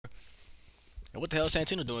And what the hell is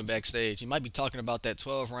Santino doing backstage? He might be talking about that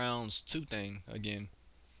 12 rounds 2 thing again.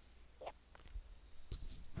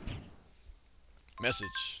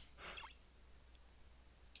 Message.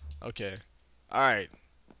 Okay. Alright.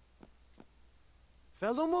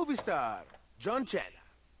 Fellow movie star, John Cena.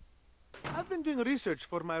 I've been doing research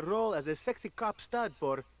for my role as a sexy cop stud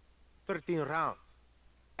for 13 rounds.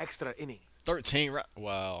 Extra innings. 13 rounds.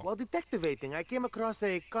 Wow. While detectivating, I came across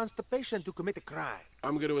a constipation to commit a crime.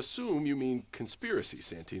 I'm going to assume you mean conspiracy,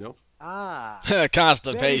 Santino. Ah.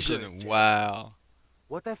 Constipation. Very good, Wow.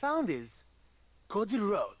 What I found is Cody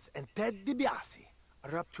Rhodes and Ted DiBiase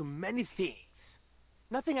are up to many things.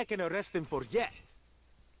 Nothing I can arrest them for yet.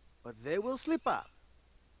 But they will slip up.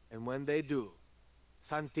 And when they do,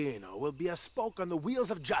 Santino will be a spoke on the wheels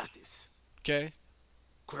of justice. Okay.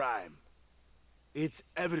 Crime. It's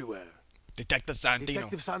everywhere. Detective Santino.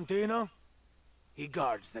 Detective Santino, he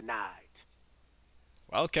guards the night.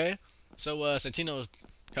 Okay. So Santino's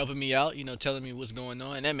helping me out, you know, telling me what's going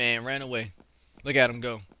on, and that man ran away. Look at him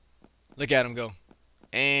go. Look at him go.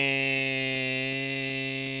 And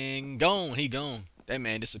gone. He gone. That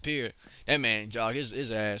man disappeared. That man jogged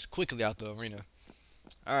his ass quickly out the arena.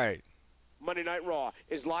 Alright. Monday Night Raw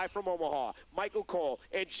is live from Omaha. Michael Cole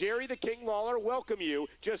and Jerry the King Lawler welcome you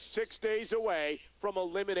just 6 days away from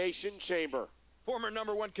Elimination Chamber. Former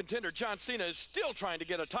 #1 contender John Cena is still trying to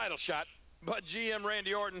get a title shot, but GM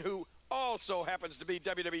Randy Orton, who also happens to be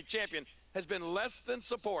WWE Champion, has been less than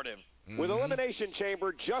supportive. With Elimination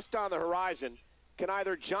Chamber just on the horizon, can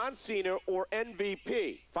either John Cena or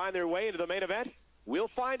MVP find their way into the main event? We'll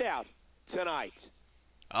find out tonight.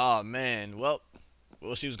 Oh man. Well,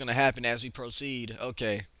 we'll see what's gonna happen as we proceed.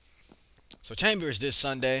 Okay. So Chamber is this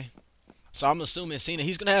Sunday. So I'm assuming Cena,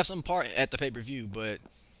 he's gonna have some part at the pay-per-view, but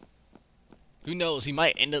who knows? He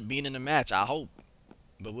might end up being in the match. I hope,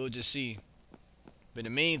 but we'll just see. But in the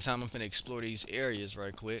meantime, I'm finna explore these areas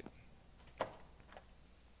right quick.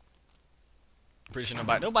 Pretty sure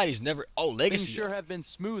nobody's never. Oh, Legacy. Things sure have been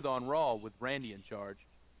smooth on Raw with Randy in charge.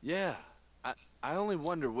 Yeah, I only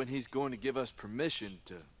wonder when he's going to give us permission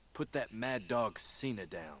to put that mad dog Cena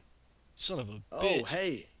down. Son of a Oh, bitch.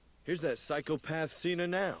 hey, here's that psychopath Cena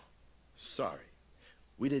now. Sorry,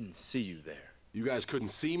 we didn't see you there. You guys couldn't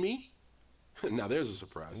see me? Now there's a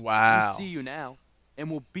surprise. Wow. We see you now,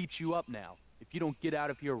 and we'll beat you up now if you don't get out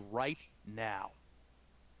of here right now.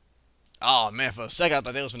 Oh man, for a second I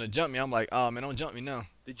thought they was gonna jump me. I'm like, oh man, don't jump me now.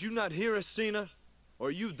 Did you not hear us, Cena? Or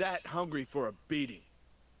are you that hungry for a beating?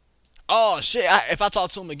 Oh shit! If I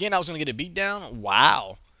talked to him again, I was gonna get a beat down.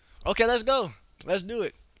 Wow. Okay, let's go. Let's do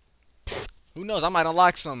it. Who knows? I might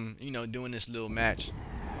unlock some, you know, doing this little match.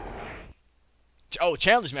 Oh,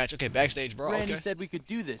 challenge match. Okay, backstage brawl. Randy Okay. said we could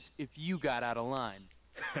do this if you got out of line.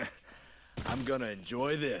 I'm gonna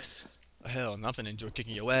enjoy this. Hell, nothing. Enjoy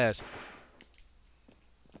kicking your ass.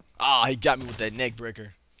 Ah, he got me with that neck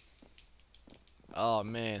breaker. Oh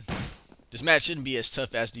man, this match shouldn't be as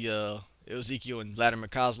tough as the Ezekiel and Vladimir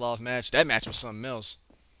Kozlov match. That match was something else.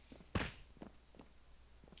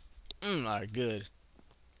 Alright, good.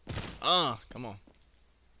 Come on.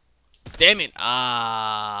 Damn it.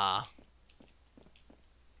 Ah.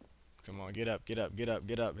 Come on, get up, get up, get up,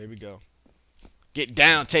 get up. Here we go. Get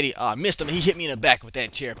down, Teddy. I missed him. He hit me in the back with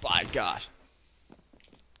that chair. By gosh.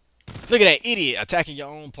 Look at that idiot attacking your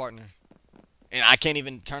own partner. And I can't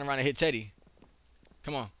even turn around and hit Teddy.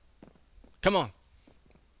 Come on. Come on.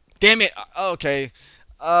 Damn it. Okay.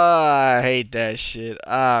 I hate that shit.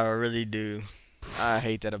 I really do. I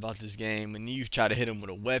hate that about this game. When you try to hit him with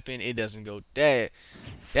a weapon, it doesn't go that.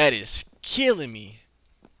 That is killing me.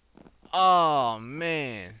 Oh,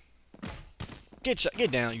 man.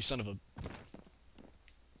 Get down, you son of a...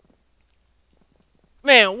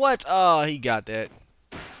 Man, what? Oh, he got that.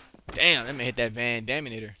 Damn, that man hit that Van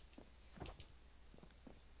Daminator.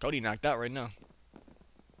 Cody knocked out right now.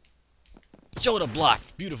 Shoulder block.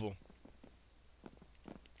 Beautiful.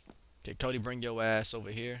 Okay, Cody, bring your ass over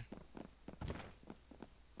here.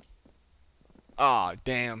 Aw,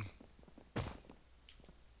 damn.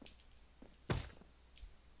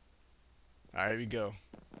 Alright, here we go.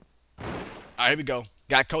 Alright, here we go.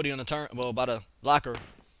 Got Cody on the turn. Well, by the blocker.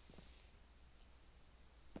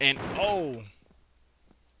 And, oh.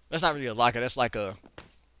 That's not really a locker. That's like a...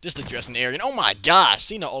 just a dressing area. And, oh my gosh.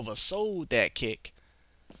 Cena oversold that kick.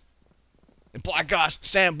 And, boy, gosh.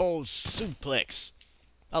 Sambo suplex.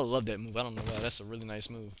 I love that move. I don't know why. That's a really nice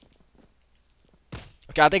move.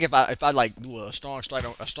 Okay, I think if I like do a strong strike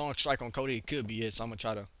on Cody, it could be it. So I'm gonna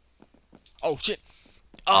try to. Oh shit!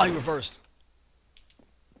 Oh, he reversed.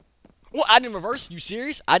 What? I didn't reverse? You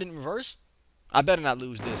serious? I didn't reverse? I better not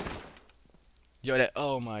lose this. Yo, that.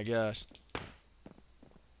 Oh my gosh.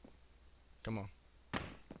 Come on.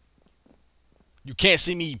 You can't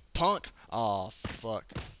see me, punk. Oh, fuck.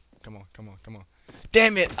 Come on, come on, come on.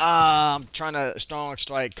 Damn it. I'm trying to strong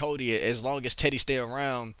strike Cody. As long as Teddy stay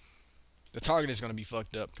around, the target is going to be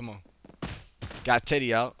fucked up. Come on. Got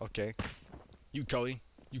Teddy out. Okay. You, Cody.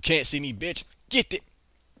 You can't see me, bitch. Get it.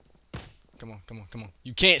 Come on, come on, come on.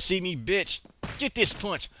 You can't see me, bitch. Get this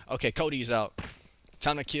punch. Okay, Cody's out.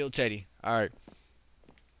 Time to kill Teddy. Alright.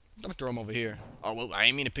 I'm going to throw him over here. Oh, well, I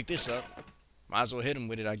ain't mean to pick this up. Might as well hit him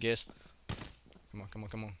with it, I guess. Come on, come on,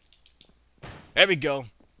 come on. There we go.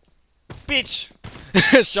 Bitch.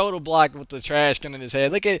 Shoulder block with the trash can in his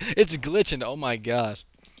head. Look at it. It's glitching. Oh, my gosh.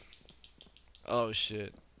 Oh,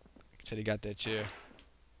 shit. Teddy got that chair.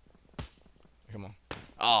 Come on.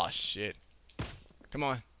 Oh, shit. Come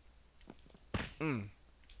on.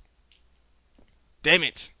 Damn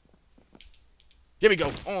it. Here we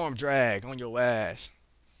go. Arm drag on your ass.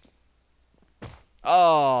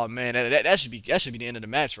 Oh, man. That should be the end of the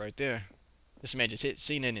match right there. This man just hit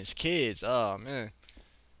Cena and his kids. Oh, man.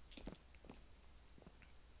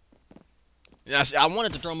 Yeah, I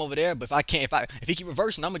wanted to throw him over there, but if he keep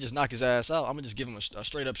reversing, I'm gonna just knock his ass out. I'm gonna just give him a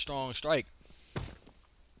straight up strong strike.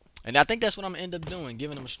 And I think that's what I'm gonna end up doing,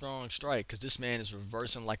 giving him a strong strike, because this man is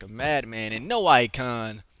reversing like a madman. And no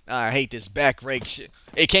icon. I hate this back rake shit.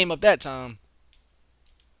 It came up that time.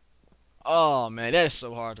 Oh, man, that is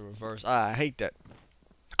so hard to reverse. I hate that.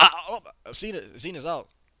 Cena's out.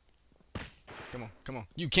 Come on, come on.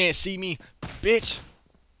 You can't see me, bitch.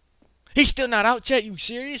 He's still not out yet. You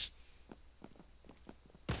serious?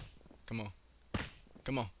 Come on.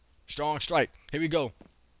 Come on. Strong strike. Here we go.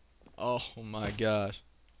 Oh, my gosh.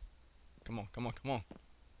 Come on, come on, come on.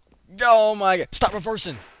 Oh, my God. Stop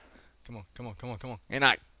reversing. Come on, come on, come on, come on. And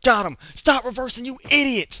I got him. Stop reversing, you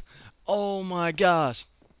idiot. Oh, my gosh.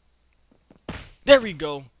 There we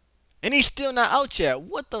go. And he's still not out yet.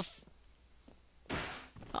 What the f...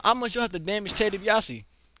 How much you have to damage Ted DiBiase?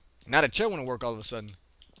 Now the chair want to work all of a sudden.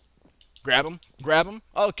 Grab him. Grab him.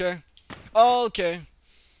 Okay. Okay.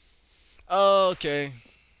 Okay.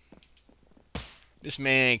 This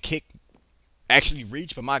man kicked, actually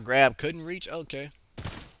reached, but my grab couldn't reach. Okay.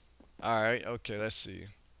 Alright. Okay, let's see.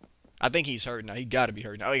 I think he's hurt now. He got to be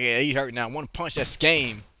hurt now. Oh, yeah, he hurt now. One punch, that's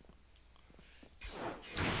game.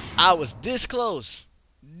 I was this close.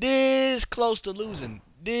 This close to losing.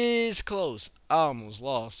 This close. I almost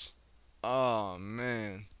lost. Oh,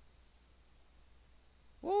 man.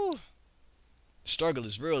 Woo. Struggle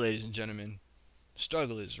is real, ladies and gentlemen.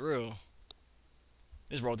 Struggle is real.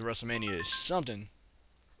 This road to WrestleMania is something.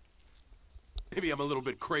 Maybe I'm a little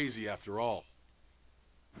bit crazy after all.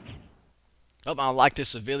 Oh, I don't like this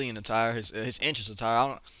civilian attire, his entrance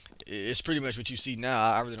attire. It's pretty much what you see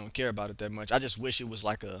now. I really don't care about it that much. I just wish it was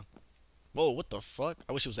like a... Whoa, what the fuck?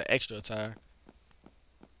 I wish it was an extra attire.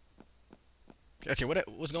 Okay,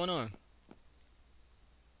 what's going on?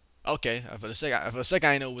 Okay, for a second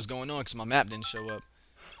I didn't know what was going on because my map didn't show up.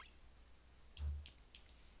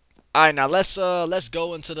 All right, now let's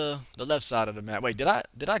go into the left side of the map. Wait, did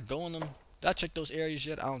I go in them? Did I check those areas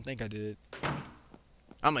yet? I don't think I did.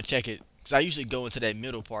 I'm gonna check it because I usually go into that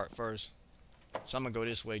middle part first. So I'm gonna go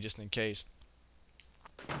this way just in case.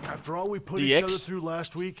 After all we put DX? each other through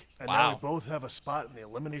last week, and now Wow. we both have a spot in the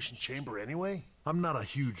Elimination Chamber anyway? I'm not a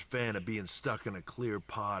huge fan of being stuck in a clear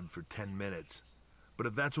pod for 10 minutes. But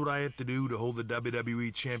if that's what I have to do to hold the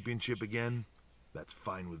WWE Championship again, that's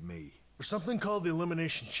fine with me. There's something called the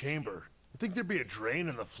Elimination Chamber. I think there'd be a drain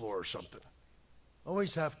in the floor or something.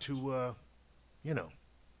 Always have to, you know,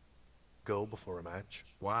 go before a match.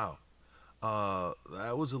 Wow.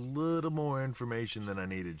 That was a little more information than I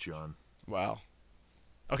needed, Sean. Wow.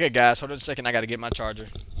 Okay, guys, hold on a second. I gotta get my charger.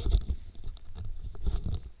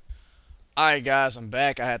 Alright, guys, I'm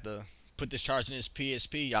back. I had to put this charger in this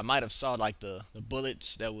PSP. I might have saw like the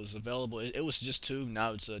bullets that was available. It was just 2.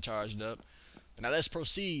 Now it's charged up. But now let's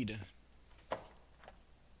proceed.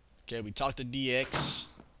 Okay, we talked to DX.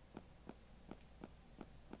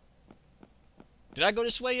 Did I go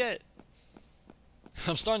this way yet?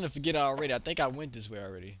 I'm starting to forget already. I think I went this way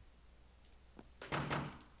already.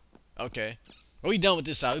 Okay. Well, we done with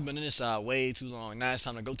this side. We've been on this side way too long. Now it's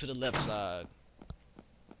time to go to the left side.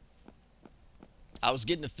 I was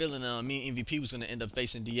getting the feeling me and MVP was going to end up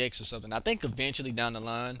facing DX or something. I think eventually down the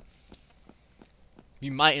line, we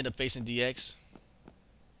might end up facing DX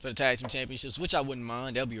for the Tag Team Championships, which I wouldn't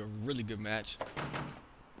mind. That'll be a really good match.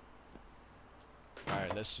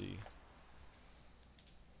 Alright, let's see.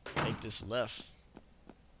 Make this left.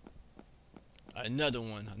 Another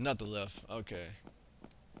one. Another left. Okay.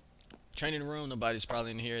 Training room. Nobody's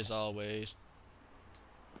probably in here as always.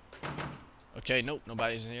 Okay, nope,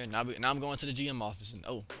 nobody's in here. Now I'm going to the GM office. And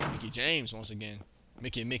oh, Mickey James once again.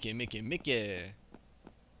 Mickey.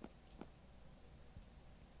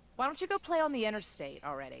 Why don't you go play on the interstate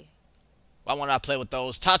already? Why won't I play with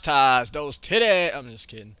those tatas, those titties? I'm just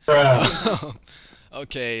kidding.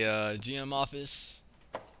 Okay, GM office.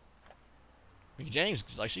 Mickey James,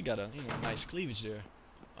 like she got a nice cleavage there.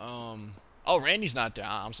 Oh, Randy's not there.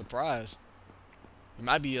 I'm surprised. He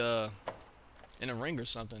might be in a ring or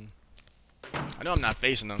something. I know I'm not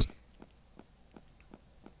facing him.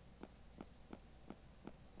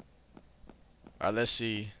 Alright, let's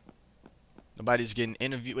see. Nobody's getting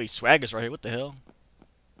interviewed. Wait, Swagger's right here. What the hell?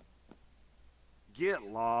 Get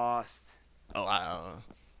lost. Oh,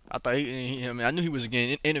 I thought I mean, I knew he was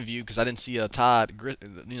getting interviewed because I didn't see Todd,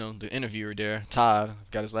 the interviewer there. Todd, I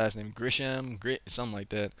got his last name, Grisham, something like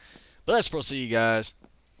that. But let's proceed, guys.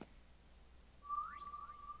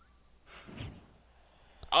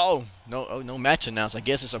 Oh, no match announced. I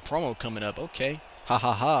guess it's a promo coming up. Okay. Ha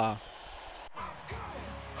ha ha.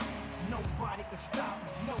 Nobody can stop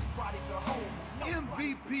me. Nobody can hold me.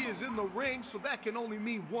 MVP is in the ring, so that can only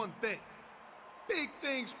mean one thing. Big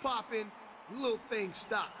things popping, little things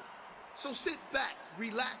stopping. So sit back,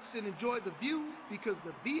 relax, and enjoy the view because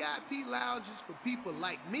the VIP lounge is for people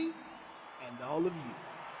like me and all of you.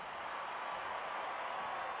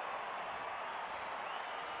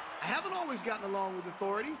 I haven't always gotten along with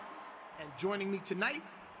authority, and joining me tonight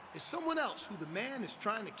is someone else who the man is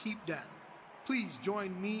trying to keep down. Please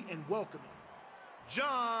join me in welcoming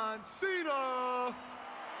John Cena!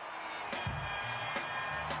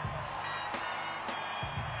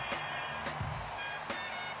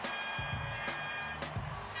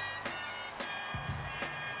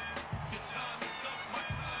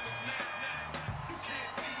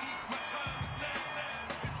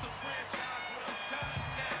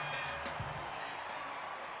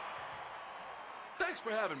 Thanks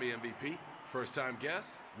for having me, MVP. First-time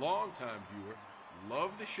guest, long-time viewer,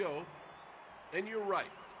 love the show, and you're right.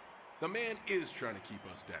 The man is trying to keep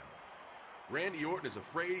us down. Randy Orton is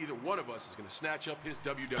afraid either one of us is going to snatch up his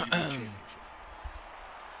WWE Championship.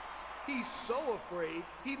 He's so afraid,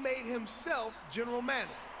 he made himself general manager.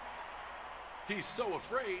 He's so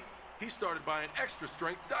afraid, he started buying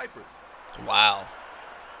extra-strength diapers. Wow.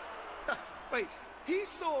 Wait, he's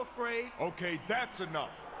so afraid. Okay, that's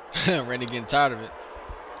enough. Randy getting tired of it.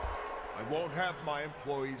 I won't have my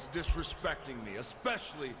employees disrespecting me,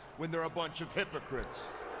 especially when they're a bunch of hypocrites.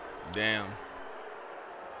 Damn.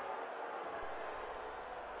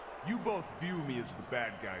 You both view me as the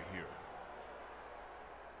bad guy here.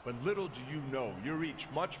 But little do you know, you're each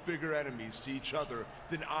much bigger enemies to each other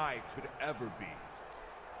than I could ever be.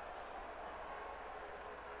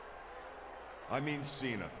 I mean,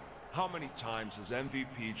 Cena, how many times has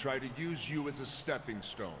MVP tried to use you as a stepping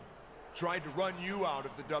stone? Tried to run you out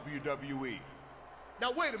of the WWE?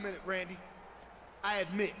 Now wait a minute, Randy. I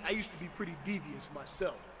admit, I used to be pretty devious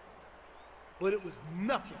myself. But it was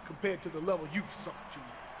nothing compared to the level you've sunk to.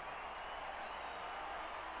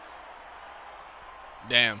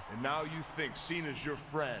 Damn. And now you think Cena's your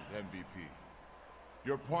friend, MVP.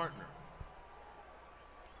 Your partner.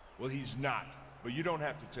 Well, he's not, but you don't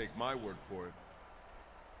have to take my word for it.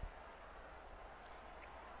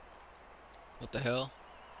 What the hell?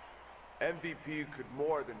 MVP could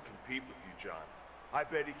more than compete with you, John. I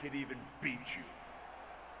bet he could even beat you.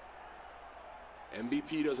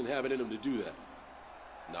 MVP doesn't have it in him to do that.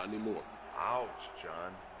 Not anymore. Ouch,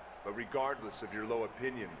 John. But regardless of your low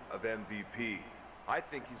opinion of MVP, I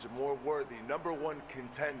think he's a more worthy #1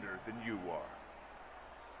 contender than you are.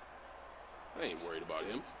 I ain't worried about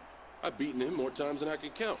him. I've beaten him more times than I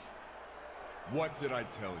can count. What did I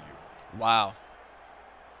tell you? Wow.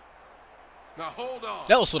 Now hold on.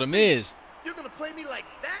 That was for the Miz. You're gonna play me like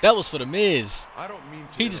that? That was for the Miz. I don't mean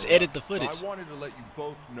to He just interrupt, edited the footage. but I wanted to let you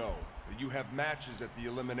both know that you have matches at the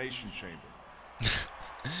Elimination Chamber.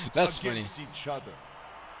 That's funny. Against each other.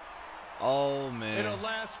 Oh, In man. a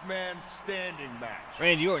last man standing match.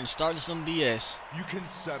 Randy Orton starting some BS. You can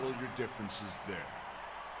settle your differences there.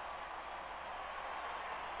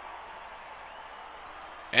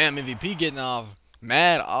 Damn, MVP getting off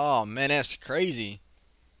mad. Oh, man, that's crazy.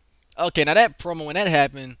 Okay, now that promo, when that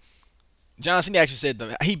happened, John Cena actually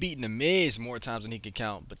said he beaten the Miz more times than he could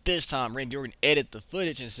count. But this time, Randy Orton edited the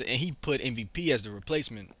footage and he put MVP as the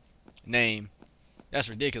replacement name. That's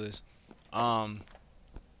ridiculous.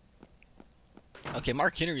 Okay,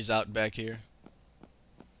 Mark Henry's out back here.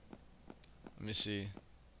 Let me see.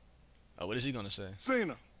 Oh, what is he going to say?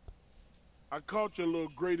 Cena, I caught your little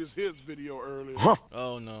greatest hits video earlier.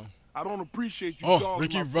 Oh, no. I don't appreciate you calling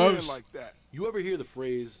Ricky my friend Rose. like that. You ever hear the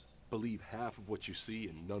phrase, believe half of what you see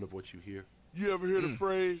and none of what you hear? You ever hear the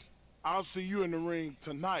phrase, I'll see you in the ring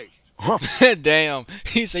tonight? Damn.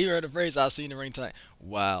 He said you heard the phrase, I'll see you in the ring tonight.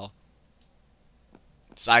 Wow.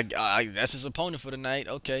 So that's his opponent for the night.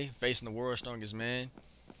 Okay, facing the world's strongest man.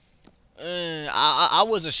 I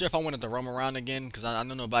wasn't sure if I wanted to roam around again because I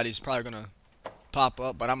know nobody's probably going to pop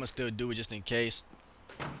up, but I'm going to still do it just in case.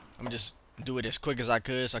 I'm going to just do it as quick as I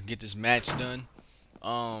could so I can get this match done.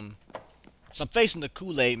 So I'm facing the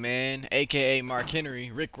Kool-Aid man, a.k.a. Mark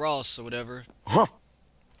Henry, Rick Ross or whatever.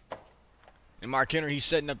 And Mark Henry, he's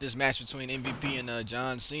setting up this match between MVP and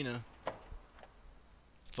John Cena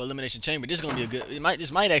for Elimination Chamber. This is gonna be a good.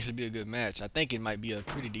 This might actually be a good match. I think it might be a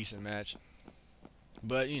pretty decent match.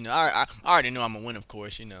 But you know, I already know I'm gonna win, of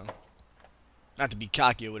course. You know, not to be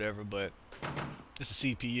cocky or whatever, but it's a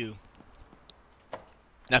CPU.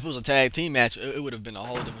 Now, if it was a tag team match, it would have been a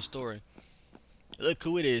whole different story. Look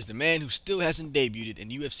who it is, the man who still hasn't debuted in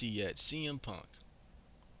UFC yet, CM Punk.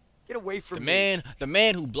 Get away from me. The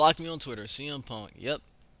man who blocked me on Twitter, CM Punk. Yep.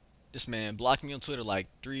 This man blocked me on Twitter like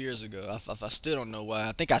 3 years ago. I still don't know why.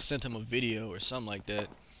 I think I sent him a video or something like that.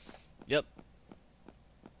 Yep.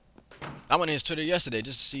 I went on his Twitter yesterday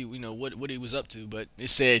just to see, you know, what he was up to, but it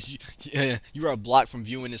says you are blocked from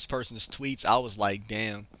viewing this person's tweets. I was like,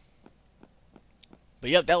 damn. But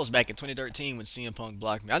yep, that was back in 2013 when CM Punk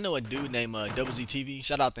blocked me. I know a dude named WZTV.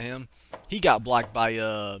 Shout out to him. He got blocked by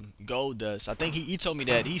Goldust. I think he told me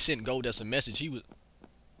that he sent Goldust a message. He was...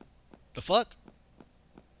 The fuck?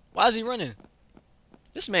 Why is he running?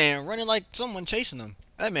 This man running like someone chasing him.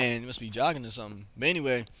 That man must be jogging or something. But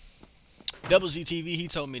anyway, WZTV, he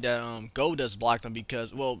told me that Goldust blocked him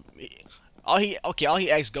because, well, all he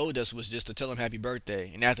asked Goldust was just to tell him happy birthday.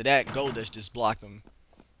 And after that, Goldust just blocked him.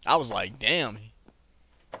 I was like, damn.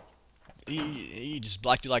 He just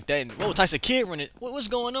blocked you like that. And whoa, Tyson Kidd running. What's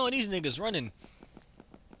going on? These niggas running.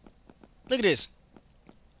 Look at this.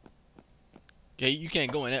 Yeah, you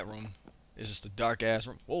can't go in that room. It's just a dark ass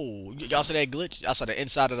room. Whoa, y'all saw that glitch? I saw the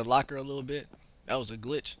inside of the locker a little bit. That was a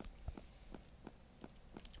glitch.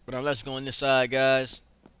 But let's go on this side, guys.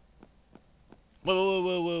 Whoa,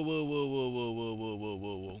 whoa, whoa, whoa, whoa, whoa, whoa, whoa, whoa, whoa, whoa,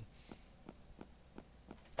 whoa,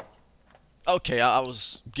 whoa. Okay, I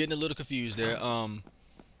was getting a little confused there.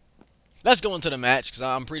 Let's go into the match, because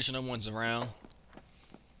I'm pretty sure no one's around.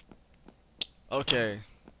 Okay.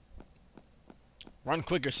 Run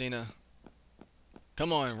quicker, Cena.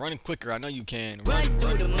 Come on, run quicker. I know you can. Run.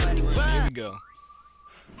 Here we go.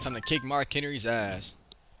 Time to kick Mark Henry's ass.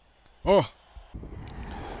 Oh.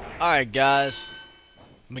 Alright, guys.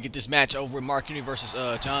 I'm going to get this match over with Mark Henry versus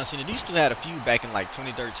John Cena. These two had a feud back in like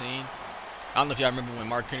 2013. I don't know if y'all remember when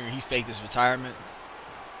Mark Henry, he faked his retirement.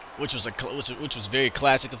 Which was very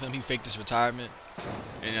classic of him. He faked his retirement,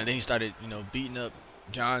 and then he started, you know, beating up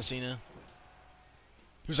John Cena.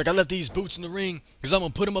 He was like, "I left these boots in the ring because I'm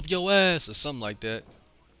gonna put them up your ass," or something like that.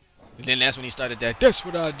 And then that's when he started that. That's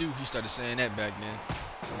what I do. He started saying that back then.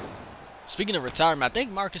 Speaking of retirement, I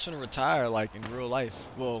think Mark is gonna retire, like in real life.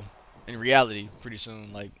 Well, in reality, pretty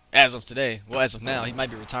soon. Like as of today. Well, as of now, he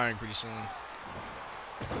might be retiring pretty soon.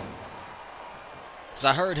 Cause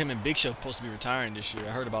I heard him and Big Show supposed to be retiring this year.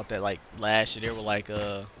 I heard about that like last year. They were like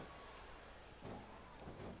I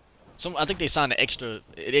think they signed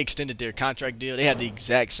they extended their contract deal. They had the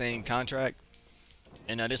exact same contract,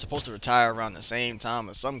 and they're supposed to retire around the same time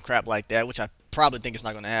or some crap like that, which I probably think it's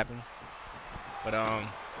not gonna happen. But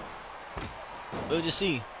we'll just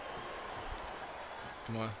see.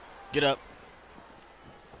 Come on, get up.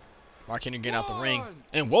 Mark Henry getting out the ring,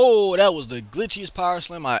 and whoa, that was the glitchiest power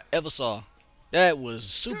slam I ever saw. That was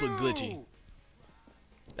super glitchy.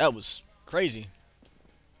 That was crazy.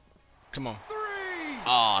 Come on.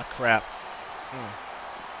 Aw, crap.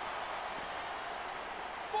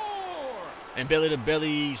 And belly to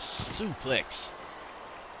belly suplex.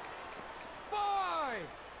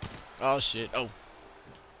 Oh shit. Oh.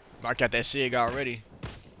 Mark got that cig already.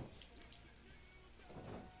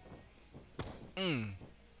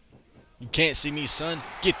 You can't see me, son.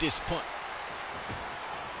 Get this punch.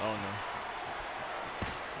 Oh no.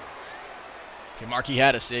 Okay, Marky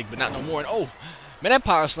had a sig, but not no more. And oh, man, that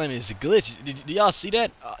power slam is a glitch. Did y'all see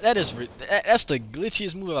that? That's the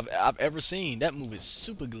glitchiest move I've ever seen. That move is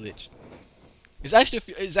super glitch. It's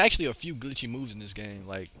actually a few glitchy moves in this game.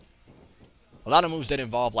 Like a lot of moves that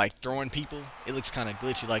involve like throwing people, it looks kind of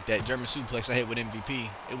glitchy. Like that German suplex I hit with MVP,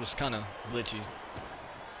 it was kind of glitchy.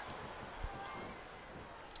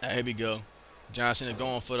 Alright, here we go. John Cena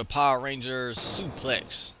going for the Power Rangers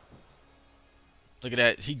suplex. Look at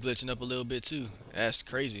that. He glitching up a little bit too. That's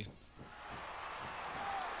crazy.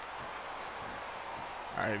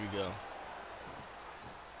 Alright, here we go.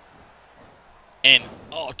 And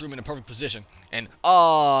oh, threw him in a perfect position. And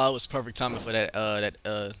oh, it was perfect timing for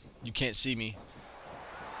that. You can't see me.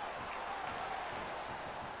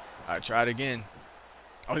 I tried again.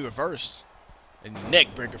 Oh, he reversed. And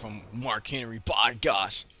neck breaker from Mark Henry. By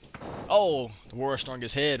gosh. Oh, the world's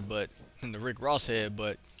strongest head, but the Rick Ross head,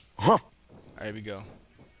 but. Huh. Right, here we go.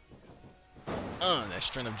 That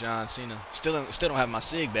strength of John Cena. Still don't have my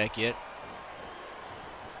SIG back yet.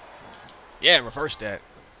 Yeah, reverse that.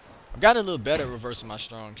 I've gotten a little better at reversing my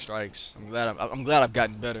strong strikes. I'm glad I've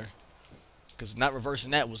gotten better. Because not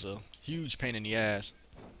reversing that was a huge pain in the ass.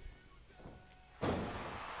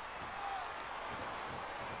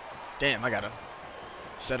 Damn, I gotta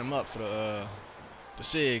set him up for the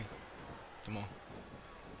SIG. Come on.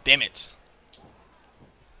 Damn it.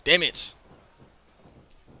 Damn it.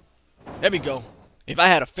 There we go. If I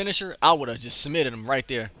had a finisher, I would have just submitted him right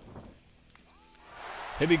there.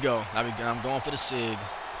 Here we go. I'm going for the SIG.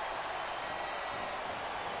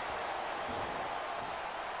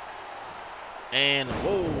 And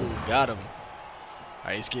whoa, got him.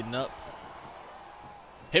 Alright, he's getting up.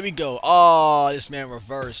 Here we go. Oh, this man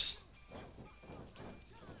reversed.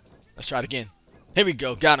 Let's try it again. Here we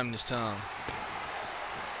go. Got him this time.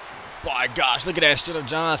 By gosh, look at that straight up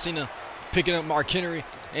John Cena picking up Mark Henry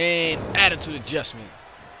and attitude adjustment.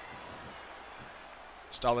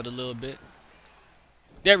 Stall it a little bit.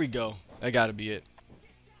 There we go. That gotta be it.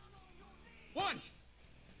 1,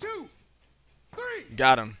 2, 3.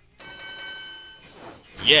 Got him.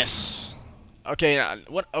 Yes. Okay,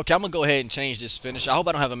 what? Okay, I'm gonna go ahead and change this finisher. I hope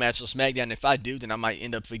I don't have a match on SmackDown. If I do, then I might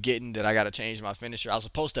end up forgetting that I gotta change my finisher. I was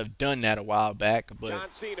supposed to have done that a while back, but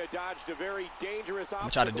John Cena dodged a very dangerous I'm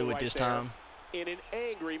gonna try to do it this time. In an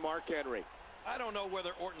angry Mark Henry. I don't know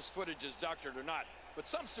whether Orton's footage is doctored or not, but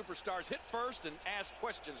some superstars hit first and ask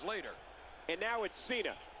questions later. And now it's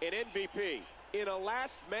Cena, an MVP, in a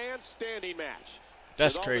last man standing match.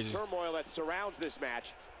 That's With crazy. All the turmoil that surrounds this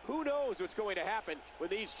match, who knows what's going to happen when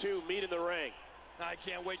these two meet in the ring? I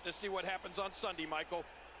can't wait to see what happens on Sunday, Michael.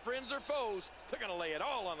 Friends or foes, they're going to lay it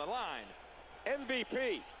all on the line.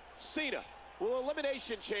 MVP, Cena, will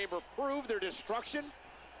Elimination Chamber prove their destruction?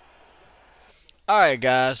 Alright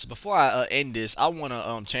guys, before I end this, I want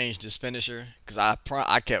to change this finisher. Because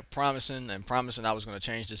I kept promising and promising I was going to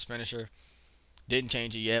change this finisher. Didn't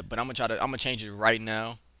change it yet, but I'm going to change it right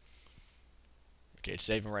now. Okay, it's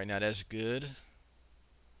saving right now. That's good.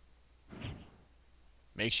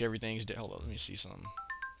 Make sure everything's there. Hold on, let me see something.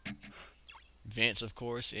 Advance, of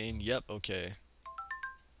course, and yep, okay.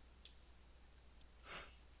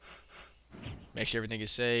 Make sure everything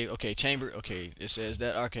is saved. Okay, chamber. Okay, it says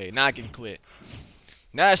that. Okay, now I can quit.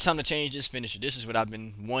 Now it's time to change this finisher. This is what I've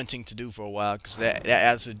been wanting to do for a while, because that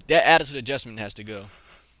attitude adjustment has to go.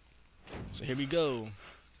 So here we go.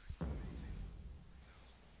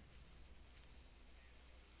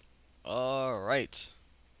 All right.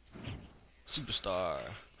 Superstar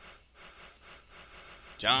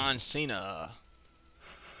John Cena.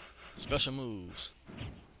 Special moves.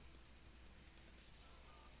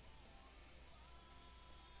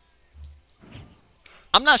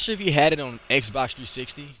 I'm not sure if he had it on Xbox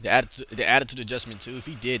 360, the attitude adjustment too. If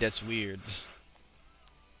he did, that's weird.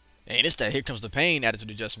 And it's that Here Comes the Pain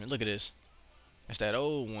attitude adjustment. Look at this. That's that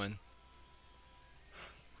old one.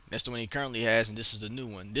 That's the one he currently has, and this is the new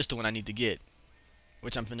one. This is the one I need to get,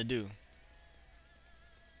 which I'm finna do.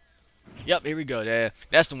 Yep, here we go.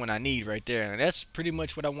 That's the one I need right there. And that's pretty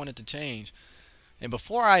much what I wanted to change. And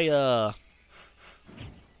before I let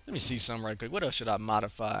me see something right quick. What else should I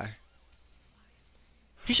modify?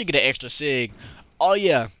 He should get an extra SIG. Oh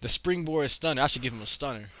yeah, the springboard stunner. I should give him a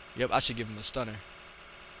stunner. Yep, I should give him a stunner.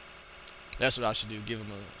 That's what I should do. Give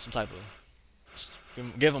him some type of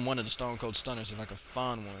give him one of the Stone Cold Stunners if I could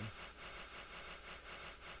find one.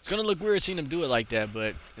 It's gonna look weird seeing him do it like that,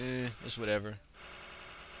 but it's whatever.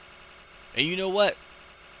 And you know what?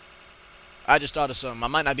 I just thought of something. I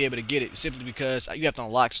might not be able to get it simply because you have to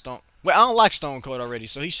unlock Stone. Well, I unlocked Stone Cold already,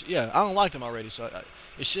 so yeah, I unlocked him already, so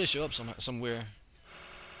it should show up somewhere.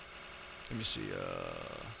 Let me see.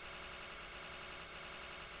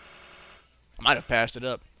 I might have passed it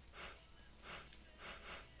up.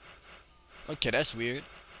 Okay, that's weird.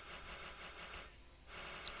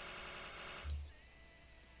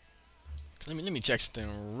 Let me check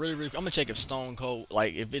something really. I'm gonna check if Stone Cold,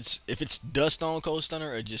 like if it's the Stone Cold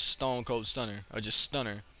Stunner or just Stone Cold Stunner or just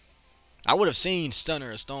Stunner. I would have seen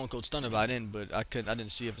Stunner or Stone Cold Stunner by then, but I didn't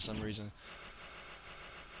see it for some reason.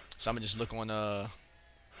 So I'm gonna just look on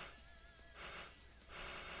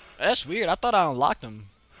That's weird. I thought I unlocked him.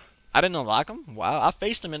 I didn't unlock him? Wow. I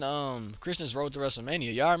faced him in Christian's Road to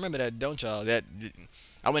WrestleMania. Y'all remember that, don't y'all? That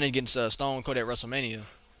I went against Stone Cold at WrestleMania.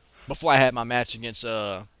 before I had my match against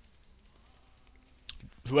whoever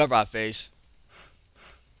I face.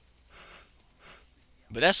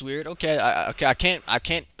 But that's weird. Okay, I can't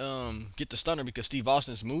get the stunner because Steve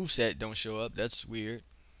Austin's moveset don't show up. That's weird.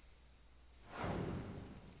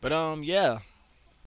 But yeah.